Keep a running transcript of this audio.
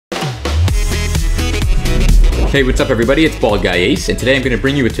Hey, what's up everybody? It's Bald Guy Ace, and today I'm going to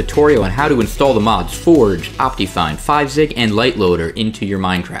bring you a tutorial on how to install the mods Forge, Optifine, 5zig, and Liteloader into your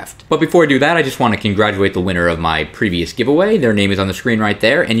Minecraft. But before I do that, I just want to congratulate the winner of my previous giveaway. Their name is on the screen right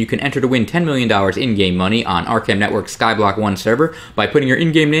there, and you can enter to win $10 million in-game money on Arkham Network's Skyblock 1 server by putting your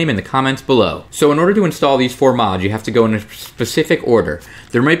in-game name in the comments below. So in order to install these 4 mods, you have to go in a specific order.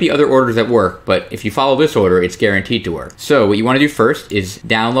 There might be other orders that work, but if you follow this order, it's guaranteed to work. So what you want to do first is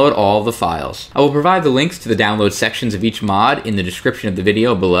download all the files. I will provide the links to the download sections of each mod in the description of the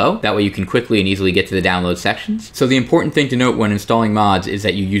video below. That way you can quickly and easily get to the download sections. So the important thing to note when installing mods is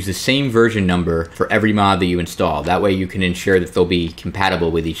that you use the same version number for every mod that you install. That way you can ensure that they'll be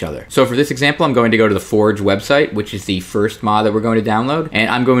compatible with each other. So for this example, I'm going to go to the Forge website, which is the first mod that we're going to download, and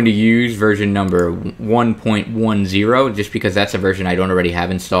I'm going to use version number 1.10 just because that's a version I don't already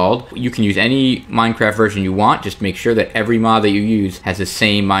have installed. You can use any Minecraft version you want, just make sure that every mod that you use has the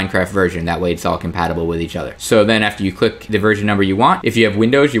same Minecraft version. That way it's all compatible with each other. So then after you click the version number you want, if you have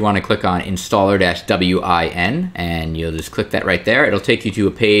Windows, you want to click on installer-win, and you'll just click that right there. It'll take you to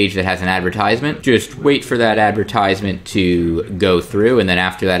a page that has an advertisement. Just wait for that advertisement to go through, and then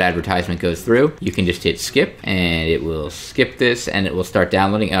after that advertisement goes through, you can just hit skip, and it will skip this, and it will start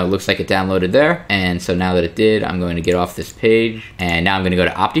downloading. Oh, it looks like it downloaded there, and so now that it did, I'm going to get off this page, and now I'm going to go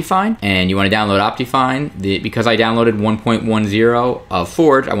to Optifine, and you want to download Optifine. Because I downloaded 1.10 of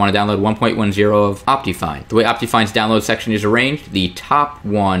Forge, I want to download 1.10 of Optifine. The way Optifine's download section is arranged, the top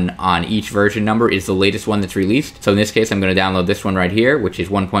one on each version number is the latest one that's released. So in this case, I'm going to download this one right here, which is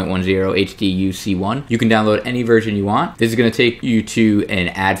 1.10 HDUC1. You can download any version you want. This is going to take you to an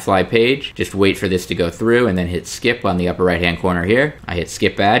AdFly page. Just wait for this to go through and then hit skip on the upper right hand corner here. I hit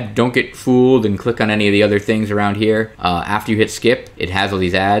skip ad. Don't get fooled and click on any of the other things around here. After you hit skip, it has all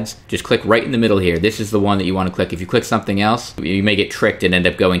these ads. Just click right in the middle here. This is the one that you want to click. If you click something else, you may get tricked and end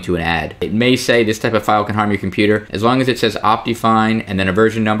up going to an ad. It may say this type of file can harm your computer. As long as it says Optifine and then a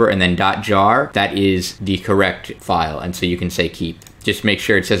version number and then .jar, that is the correct file, and so you can say keep. Just make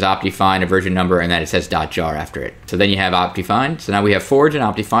sure it says Optifine, a version number, and that it says .jar after it. So then you have Optifine. So now we have Forge and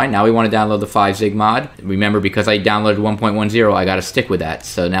Optifine. Now we want to download the 5zig mod. Remember, because I downloaded 1.10, I got to stick with that.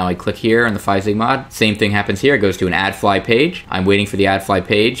 So now I click here on the 5zig mod. Same thing happens here. It goes to an AdFly page. I'm waiting for the AdFly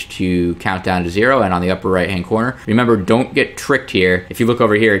page to count down to 0, and on the upper right-hand corner, remember, don't get tricked here. If you look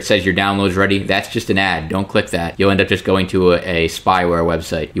over here, it says your download's ready. That's just an ad. Don't click that. You'll end up just going to a spyware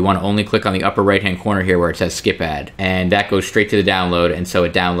website. You want to only click on the upper right-hand corner here where it says skip ad, and that goes straight to the download. And so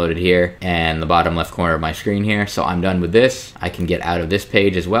it downloaded here and the bottom left corner of my screen here. So I'm done with this. I can get out of this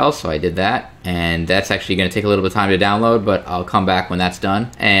page as well, so I did that, and that's actually going to take a little bit of time to download, but I'll come back when that's done.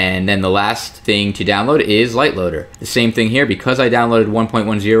 And then the last thing to download is Liteloader. The same thing here. Because I downloaded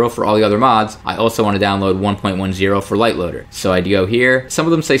 1.10 for all the other mods, I also want to download 1.10 for Liteloader. So I go here. Some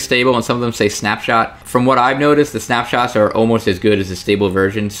of them say stable and some of them say snapshot. From what I've noticed, the snapshots are almost as good as the stable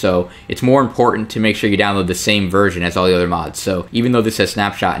version, so it's more important to make sure you download the same version as all the other mods. So even though this says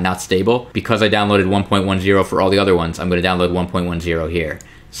snapshot and not stable, because I downloaded 1.10 for all the other ones, I'm going to download 1.10 here.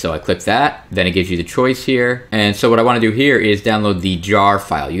 So I click that, then it gives you the choice here. And so what I want to do here is download the jar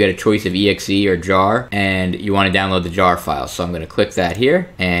file. You get a choice of exe or jar, and you want to download the jar file. So I'm going to click that here,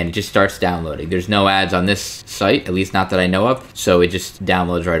 and it just starts downloading. There's no ads on this site, at least not that I know of, so it just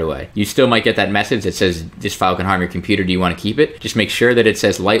downloads right away. You still might get that message that says this file can harm your computer. Do you want to keep it? Just make sure that it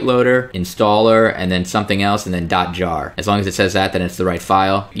says Liteloader, installer, and then something else, and then .jar. As long as it says that, then it's the right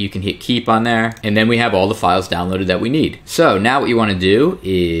file. You can hit keep on there, and then we have all the files downloaded that we need. So now what you want to do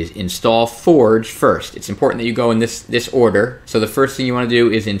is install Forge first. It's important that you go in this order. So the first thing you want to do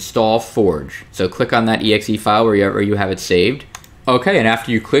is install Forge. So click on that exe file wherever you have it saved. Okay, and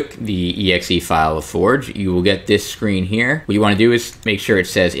after you click the exe file of Forge, you will get this screen here. What you want to do is make sure it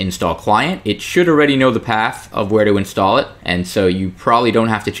says install client. It should already know the path of where to install it, and so you probably don't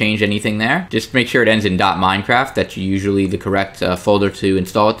have to change anything there. Just make sure it ends in .minecraft. That's usually the correct folder to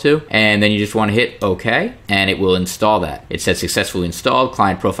install it to, and then you just want to hit OK, and it will install that. It says successfully installed,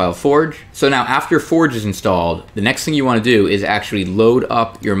 client profile Forge. So now after Forge is installed, the next thing you want to do is actually load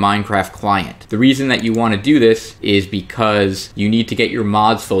up your Minecraft client. The reason that you want to do this is because you need to get your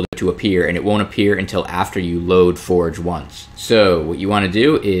mods folder to appear, and it won't appear until after you load Forge once. So what you want to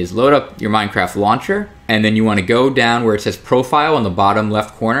do is load up your Minecraft launcher, and then you want to go down where it says profile on the bottom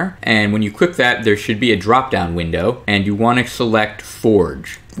left corner, and when you click that, there should be a drop down window, and you want to select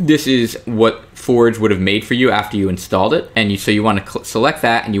Forge. This is what Forge would have made for you after you installed it, and so you want to select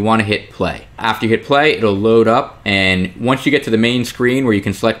that and you want to hit play. After you hit play, it'll load up, and once you get to the main screen where you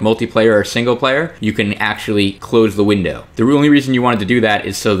can select multiplayer or single player, you can actually close the window. The only reason you wanted to do that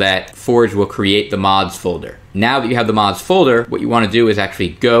is so that Forge will create the mods folder. Now that you have the mods folder, what you want to do is actually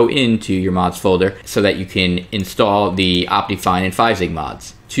go into your mods folder so that you can install the Optifine and 5zig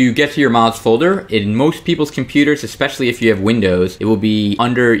mods. To get to your mods folder, in most people's computers, especially if you have Windows, it will be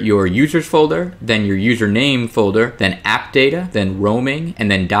under your users folder, then your username folder, then app data, then roaming, and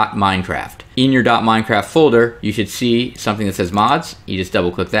then .minecraft. In your .minecraft folder, you should see something that says mods. You just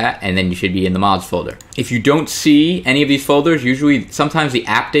double click that, and then you should be in the mods folder. If you don't see any of these folders, sometimes the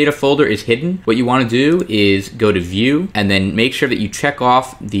app data folder is hidden. What you want to do is go to view, and then make sure that you check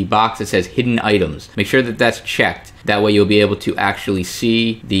off the box that says hidden items. Make sure that that's checked. That way you'll be able to actually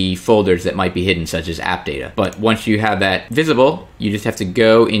see the folders that might be hidden, such as app data. But once you have that visible, you just have to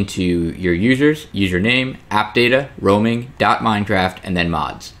go into your users, username, app data, roaming, .minecraft, and then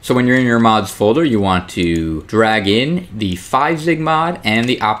mods. So when you're in your mods folder, you want to drag in the 5zig mod and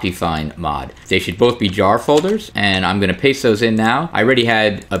the Optifine mod. They should both be jar folders, and I'm going to paste those in now. I already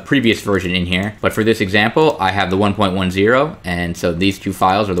had a previous version in here, but for this example, I have the 1.10, and so these two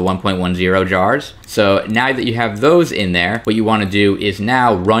files are the 1.10 jars. So now that you have those in there, what you want to do is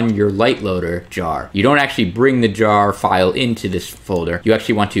now run your Liteloader jar. You don't actually bring the jar file into this folder. You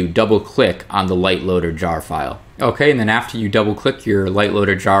actually want to double click on the Liteloader jar file. Okay, and then after you double click your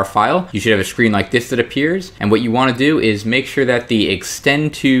Liteloader jar file, you should have a screen like this that appears. And what you want to do is make sure that the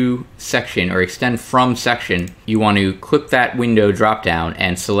extend to section or extend from section, you want to click that window drop down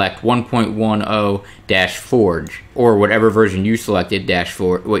and select 1.10-Forge or whatever version you selected,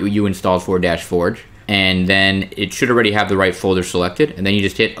 what you installed for -Forge. And then it should already have the right folder selected, and then you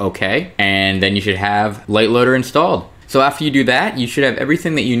just hit OK, and then you should have Liteloader installed. So after you do that, you should have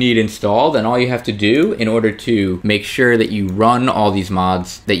everything that you need installed, and all you have to do in order to make sure that you run all these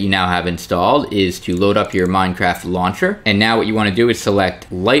mods that you now have installed is to load up your Minecraft launcher. And now what you want to do is select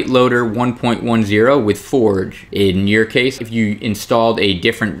Liteloader 1.10 with Forge. In your case, if you installed a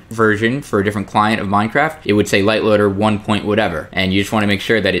different version for a different client of Minecraft, it would say Liteloader 1. whatever. And you just want to make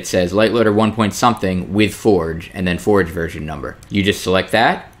sure that it says Liteloader 1. something with Forge and then Forge version number. You just select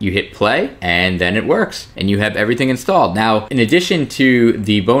that, you hit play, and then it works. And you have everything installed. Now, in addition to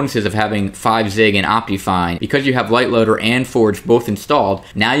the bonuses of having 5zig and Optifine, because you have Liteloader and Forge both installed,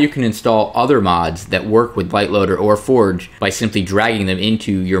 now you can install other mods that work with Liteloader or Forge by simply dragging them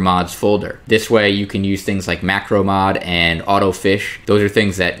into your mods folder. This way you can use things like macro mod and autofish. Those are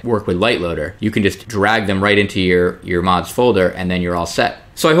things that work with Liteloader. You can just drag them right into your mods folder, and then you're all set.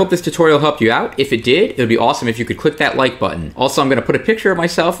 So I hope this tutorial helped you out. If it did, it would be awesome if you could click that like button. Also, I'm going to put a picture of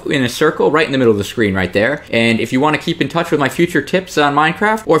myself in a circle right in the middle of the screen right there. And if you want to keep in touch with my future tips on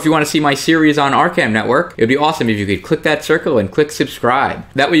Minecraft, or if you want to see my series on Arkham Network, it would be awesome if you could click that circle and click subscribe.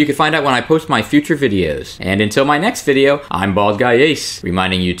 That way you can find out when I post my future videos. And until my next video, I'm Bald Guy Ace,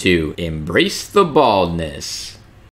 reminding you to embrace the baldness.